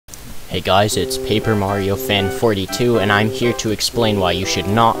Hey guys, it's Paper Mario Fan 42, and I'm here to explain why you should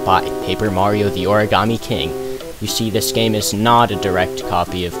not buy Paper Mario the Origami King. You see, this game is not a direct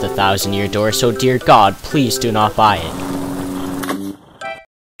copy of the Thousand Year Door, so dear God, please do not buy it.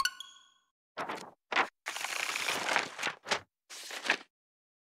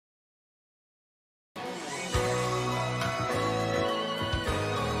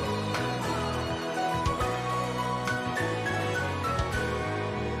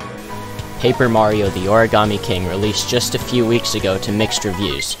 Paper Mario the Origami King released just a few weeks ago to mixed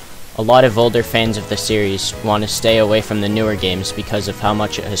reviews. A lot of older fans of the series want to stay away from the newer games because of how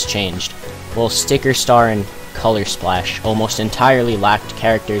much it has changed. While Sticker Star and Color Splash almost entirely lacked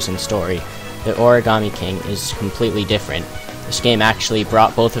characters and story, the Origami King is completely different. This game actually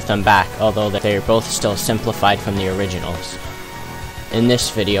brought both of them back, although they are both still simplified from the originals. In this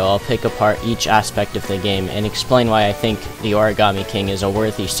video, I'll pick apart each aspect of the game and explain why I think the Origami King is a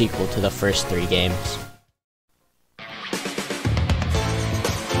worthy sequel to the first three games.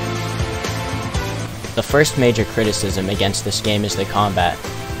 The first major criticism against this game is the combat.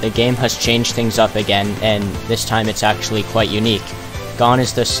 The game has changed things up again, and this time it's actually quite unique. Gone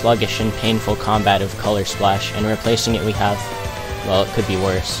is the sluggish and painful combat of Color Splash, and replacing it we have, well, it could be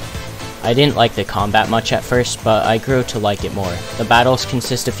worse. I didn't like the combat much at first, but I grew to like it more. The battles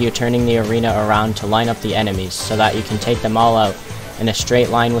consist of you turning the arena around to line up the enemies so that you can take them all out in a straight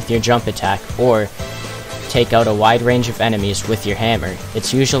line with your jump attack, or take out a wide range of enemies with your hammer.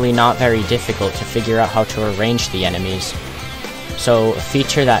 It's usually not very difficult to figure out how to arrange the enemies. So, a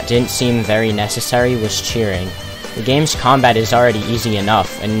feature that didn't seem very necessary was cheering. The game's combat is already easy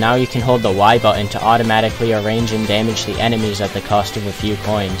enough, and now you can hold the Y button to automatically arrange and damage the enemies at the cost of a few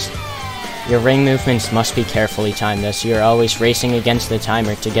coins. Your ring movements must be carefully timed, as you are always racing against the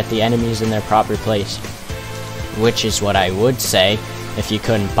timer to get the enemies in their proper place. Which is what I would say if you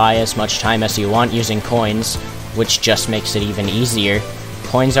couldn't buy as much time as you want using coins, which just makes it even easier.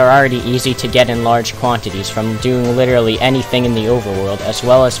 Coins are already easy to get in large quantities from doing literally anything in the overworld, as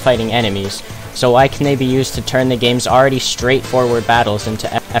well as fighting enemies, so why can they be used to turn the game's already straightforward battles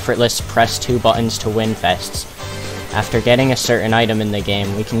into effortless press 2 buttons to win fests? After getting a certain item in the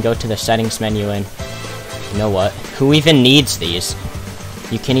game, we can go to the settings menu and, you know what, who even needs these?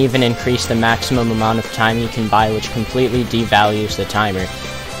 You can even increase the maximum amount of time you can buy, which completely devalues the timer.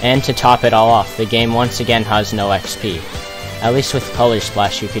 And to top it all off, the game once again has no XP. At least with Color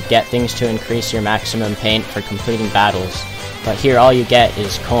Splash you could get things to increase your maximum paint for completing battles, but here all you get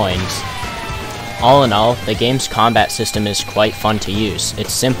is coins. All in all, the game's combat system is quite fun to use.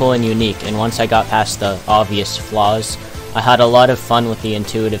 It's simple and unique, and once I got past the obvious flaws, I had a lot of fun with the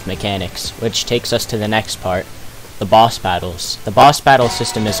intuitive mechanics, which takes us to the next part, the boss battles. The boss battle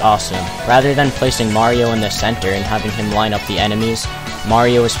system is awesome. Rather than placing Mario in the center and having him line up the enemies,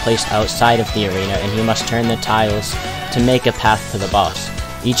 Mario is placed outside of the arena and he must turn the tiles to make a path to the boss.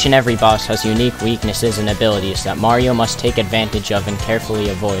 Each and every boss has unique weaknesses and abilities that Mario must take advantage of and carefully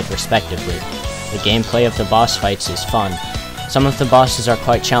avoid, respectively. The gameplay of the boss fights is fun. Some of the bosses are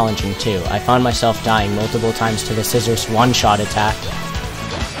quite challenging too. I found myself dying multiple times to the scissors one-shot attack,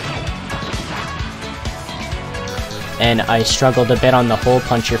 and I struggled a bit on the hole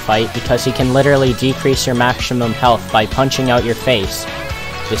puncher fight because he can literally decrease your maximum health by punching out your face.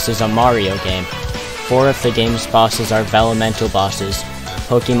 This is a Mario game. 4 of the game's bosses are Vellumental bosses,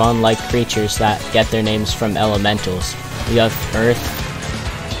 Pokemon-like creatures that get their names from elementals. We have Earth,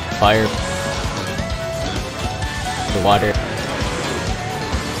 Fire, the water,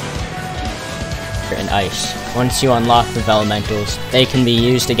 and ice. Once you unlock the Vellumentals, they can be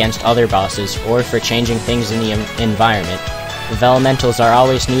used against other bosses or for changing things in the environment. The Vellumentals are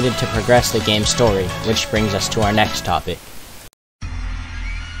always needed to progress the game's story, which brings us to our next topic.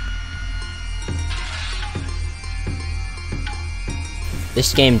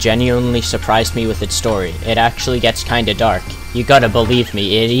 This game genuinely surprised me with its story. It actually gets kinda dark. You gotta believe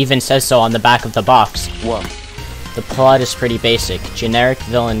me, it even says so on the back of the box. Whoa. The plot is pretty basic. Generic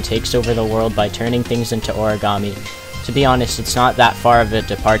villain takes over the world by turning things into origami. To be honest, it's not that far of a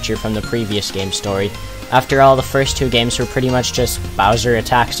departure from the previous game's story. After all, the first 2 games were pretty much just Bowser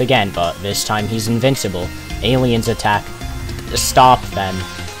attacks again, but this time he's invincible. Aliens attack. Stop them.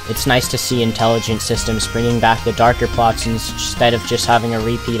 It's nice to see intelligent systems bringing back the darker plots instead of just having a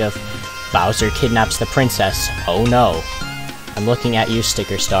repeat of Bowser kidnaps the princess. Oh no. I'm looking at you,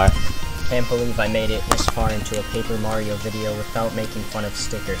 Sticker Star. Can't believe I made it this far into a Paper Mario video without making fun of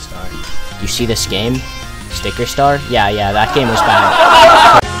Sticker Star. You see this game? Sticker Star? Yeah, that game was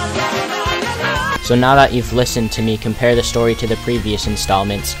bad. So now that you've listened to me compare the story to the previous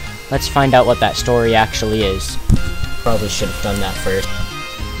installments, let's find out what that story actually is. Probably should have done that first.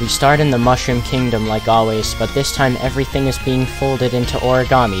 We start in the Mushroom Kingdom like always, but this time everything is being folded into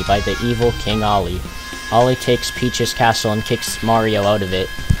origami by the evil King Ollie. Ollie takes Peach's castle and kicks Mario out of it.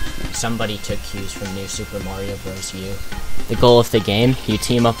 Somebody took cues from New Super Mario Bros. U. The goal of the game, you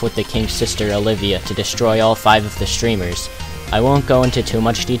team up with the King's sister Olivia to destroy all 5 of the streamers. I won't go into too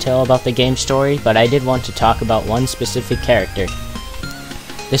much detail about the game story, but I did want to talk about one specific character.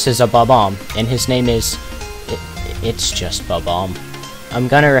 This is a Bob-Omb, and his name is... It's just Bob-Omb. I'm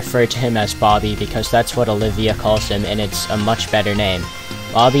gonna refer to him as Bobby because that's what Olivia calls him, and it's a much better name.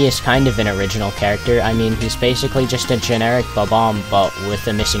 Bobby is kind of an original character. I mean, he's basically just a generic Bob-Omb, but with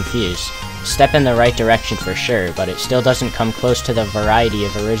a missing fuse. Step in the right direction for sure, but it still doesn't come close to the variety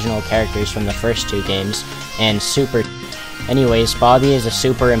of original characters from the first 2 games, and super... Anyways, Bobby is a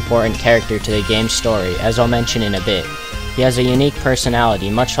super important character to the game's story, as I'll mention in a bit. He has a unique personality,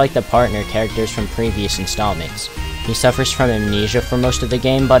 much like the partner characters from previous installments. He suffers from amnesia for most of the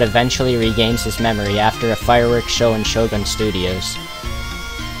game, but eventually regains his memory after a fireworks show in Shogun Studios.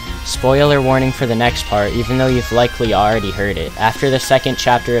 Spoiler warning for the next part, even though you've likely already heard it. After the second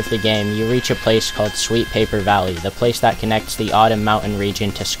chapter of the game, you reach a place called Sweet Paper Valley, the place that connects the Autumn Mountain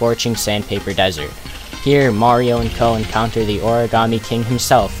region to Scorching Sandpaper Desert. Here, Mario and Co. encounter the Origami King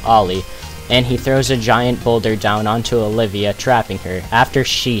himself, Ollie, and he throws a giant boulder down onto Olivia, trapping her. After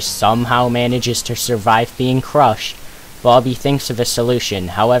she somehow manages to survive being crushed, Bobby thinks of a solution.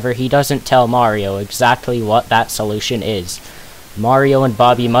 However, he doesn't tell Mario exactly what that solution is. Mario and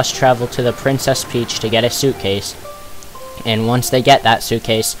Bobby must travel to the Princess Peach to get a suitcase, and once they get that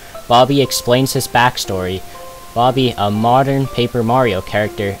suitcase, Bobby explains his backstory. Bobby, a modern Paper Mario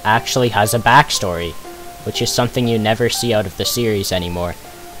character, actually has a backstory, which is something you never see out of the series anymore.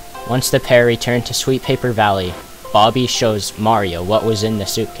 Once the pair return to Sweet Paper Valley, Bobby shows Mario what was in the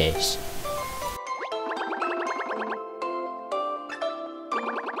suitcase.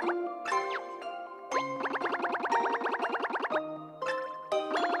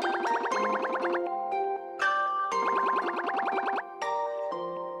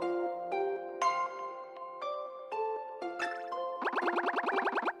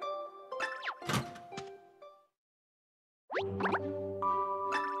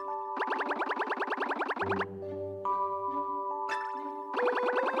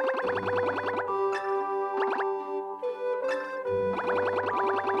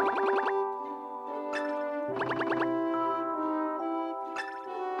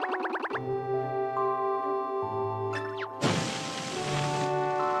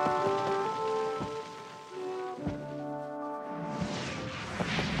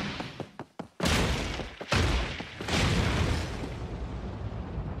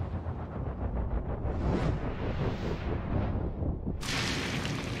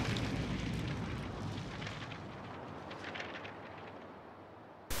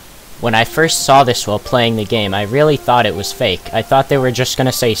 When I first saw this while playing the game, I really thought it was fake. I thought they were just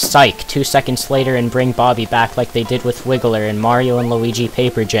gonna say psych 2 seconds later and bring Bobby back like they did with Wiggler and Mario and Luigi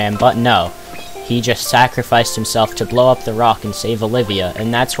Paper Jam, but no. He just sacrificed himself to blow up the rock and save Olivia,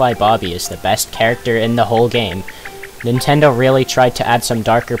 and that's why Bobby is the best character in the whole game. Nintendo really tried to add some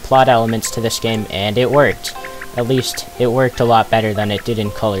darker plot elements to this game, and it worked. At least, it worked a lot better than it did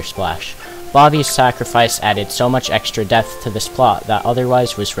in Color Splash. Bobby's sacrifice added so much extra depth to this plot that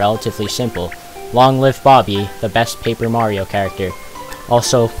otherwise was relatively simple. Long live Bobby, the best Paper Mario character.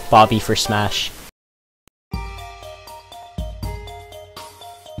 Also, Bobby for Smash.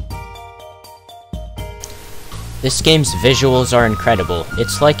 This game's visuals are incredible.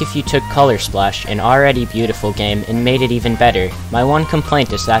 It's like if you took Color Splash, an already beautiful game, and made it even better. My one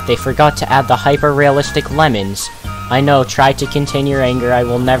complaint is that they forgot to add the hyper-realistic lemons. I know, try to contain your anger, I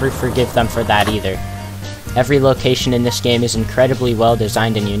will never forgive them for that either. Every location in this game is incredibly well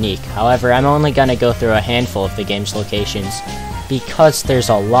designed and unique. However, I'm only gonna go through a handful of the game's locations, because there's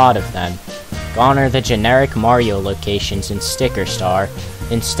a lot of them. Gone are the generic Mario locations in Sticker Star.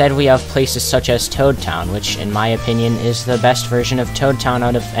 Instead, we have places such as Toad Town, which, in my opinion, is the best version of Toad Town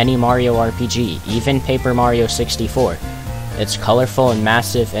out of any Mario RPG, even Paper Mario 64. It's colorful and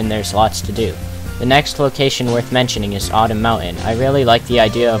massive, and there's lots to do. The next location worth mentioning is Autumn Mountain. I really like the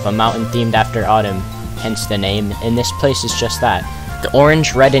idea of a mountain themed after autumn, hence the name, and this place is just that. The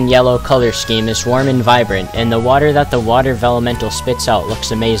orange, red, and yellow color scheme is warm and vibrant, and the water that the water Vellumental spits out looks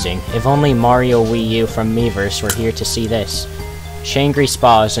amazing. If only Mario Wii U from Miiverse were here to see this. Shangri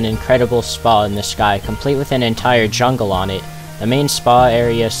Spa is an incredible spa in the sky, complete with an entire jungle on it. The main spa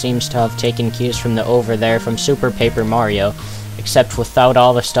area seems to have taken cues from the over there from Super Paper Mario, except without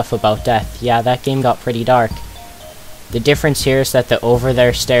all the stuff about death. Yeah, that game got pretty dark. The difference here is that the over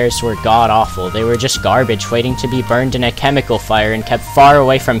there stairs were god-awful. They were just garbage waiting to be burned in a chemical fire and kept far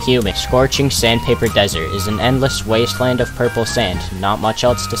away from humans. Scorching sandpaper desert is an endless wasteland of purple sand. Not much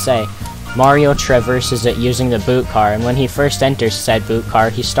else to say. Mario traverses it using the boot car, and when he first enters said boot car,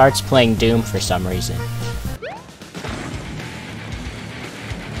 he starts playing Doom for some reason.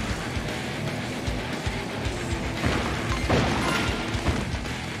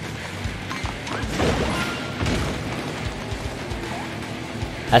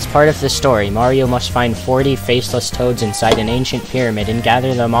 As part of the story, Mario must find 40 faceless toads inside an ancient pyramid and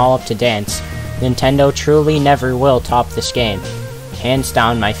gather them all up to dance. Nintendo truly never will top this game. Hands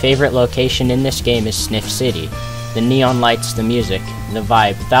down, my favorite location in this game is Snif City. The neon lights, the music, the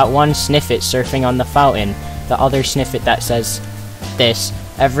vibe, that one Snifit surfing on the fountain, the other Snifit that says this,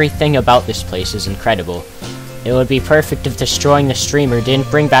 everything about this place is incredible. It would be perfect if destroying the streamer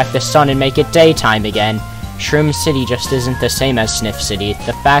didn't bring back the sun and make it daytime again. Shroom City just isn't the same as Snif City.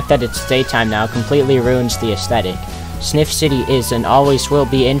 The fact that it's daytime now completely ruins the aesthetic. Snif City is and always will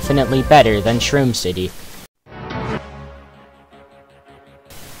be infinitely better than Shroom City.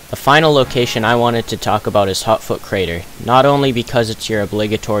 The final location I wanted to talk about is Hotfoot Crater, not only because it's your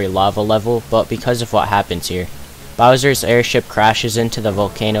obligatory lava level, but because of what happens here. Bowser's airship crashes into the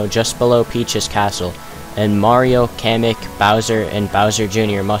volcano just below Peach's castle, and Mario, Kamek, Bowser, and Bowser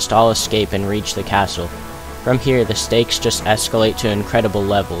Jr. must all escape and reach the castle. From here, the stakes just escalate to incredible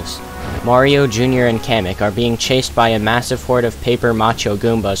levels. Mario Jr. and Kamek are being chased by a massive horde of paper macho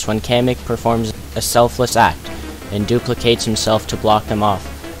Goombas when Kamek performs a selfless act and duplicates himself to block them off,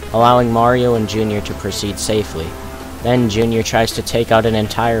 allowing Mario and Jr. to proceed safely. Then Jr. tries to take out an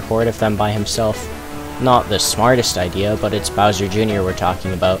entire horde of them by himself. Not the smartest idea, but it's Bowser Jr. we're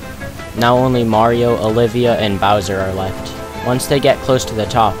talking about. Now only Mario, Olivia, and Bowser are left. Once they get close to the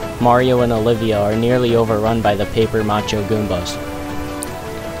top, Mario and Olivia are nearly overrun by the paper macho Goombas.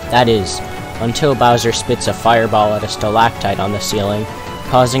 That is, until Bowser spits a fireball at a stalactite on the ceiling,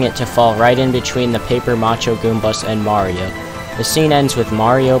 causing it to fall right in between the paper macho Goombas and Mario. The scene ends with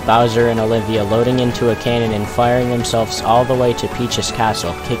Mario, Bowser, and Olivia loading into a cannon and firing themselves all the way to Peach's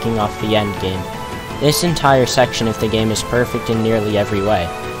castle, kicking off the endgame. This entire section of the game is perfect in nearly every way.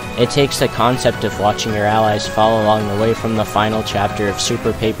 It takes the concept of watching your allies fall along the way from the final chapter of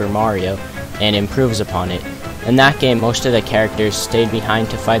Super Paper Mario and improves upon it. In that game, most of the characters stayed behind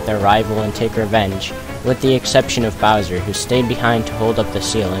to fight their rival and take revenge, with the exception of Bowser, who stayed behind to hold up the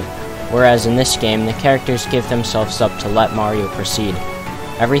ceiling, whereas in this game, the characters give themselves up to let Mario proceed.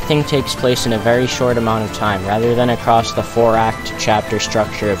 Everything takes place in a very short amount of time, rather than across the 4-act chapter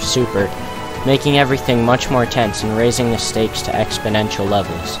structure of Super, making everything much more tense and raising the stakes to exponential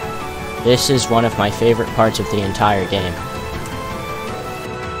levels. This is one of my favorite parts of the entire game.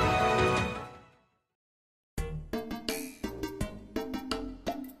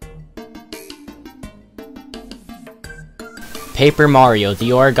 Paper Mario, the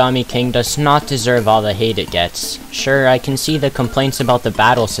Origami King, does not deserve all the hate it gets. Sure, I can see the complaints about the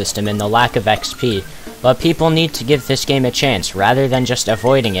battle system and the lack of XP, but people need to give this game a chance, rather than just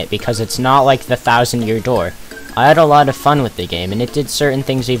avoiding it, because it's not like the 1000-Year Door. I had a lot of fun with the game, and it did certain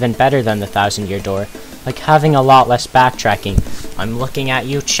things even better than the 1000-Year Door, like having a lot less backtracking. I'm looking at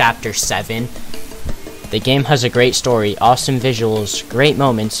you, Chapter 7. The game has a great story, awesome visuals, great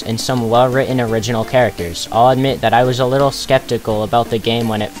moments, and some well-written original characters. I'll admit that I was a little skeptical about the game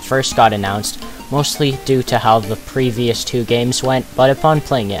when it first got announced, mostly due to how the previous 2 games went, but upon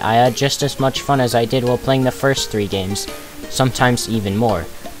playing it, I had just as much fun as I did while playing the first 3 games, sometimes even more.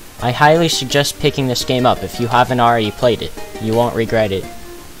 I highly suggest picking this game up if you haven't already played it. You won't regret it.